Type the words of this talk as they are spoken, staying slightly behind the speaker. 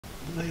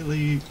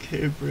Lately,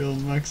 Gabriel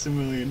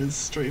Maximilian is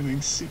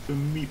streaming Super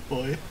Meat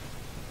Boy.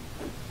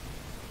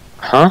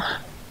 Huh?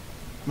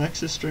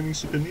 Max is streaming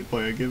Super Meat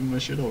Boy. I gave him my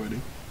shit already.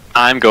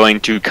 I'm going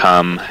to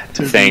come.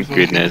 To Thank be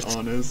fucking goodness.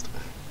 honest.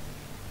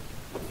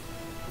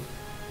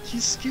 You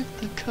skipped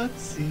the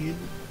cutscene.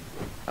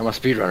 I'm a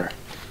speedrunner.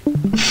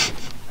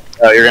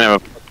 Oh, you're gonna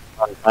have a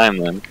fun time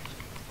then.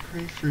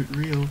 Grapefruit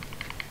real.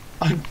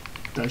 I'm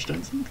dash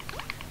dancing.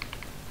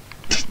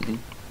 You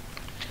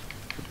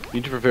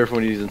need to prepare for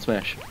when he's in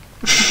Smash.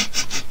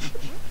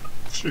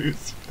 True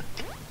as fuck.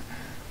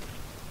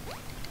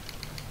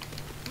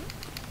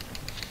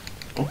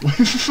 Oh my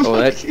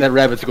Oh, that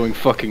rabbit's going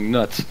fucking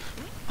nuts.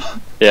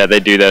 Yeah, they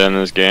do that in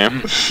this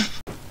game.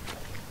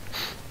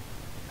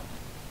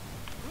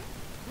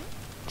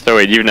 So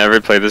wait, you've never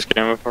played this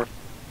game before?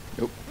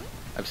 Nope.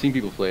 I've seen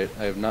people play it.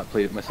 I have not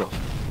played it myself.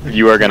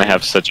 You are gonna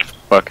have such a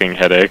fucking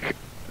headache.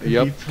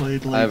 Yep. He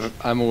played like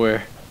I'm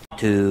aware.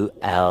 2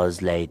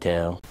 hours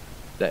later.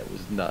 That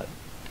was not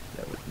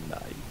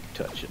you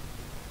touching.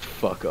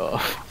 Fuck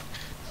off.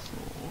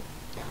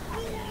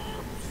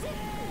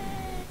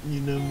 You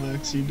know,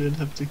 Max, you don't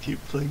have to keep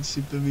playing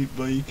Super Meat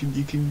Boy.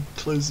 You can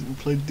close it and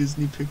play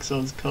Disney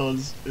Pixar's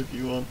Cars if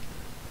you want.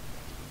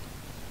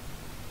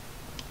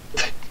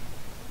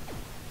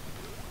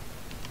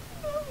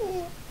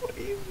 What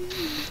do you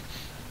mean?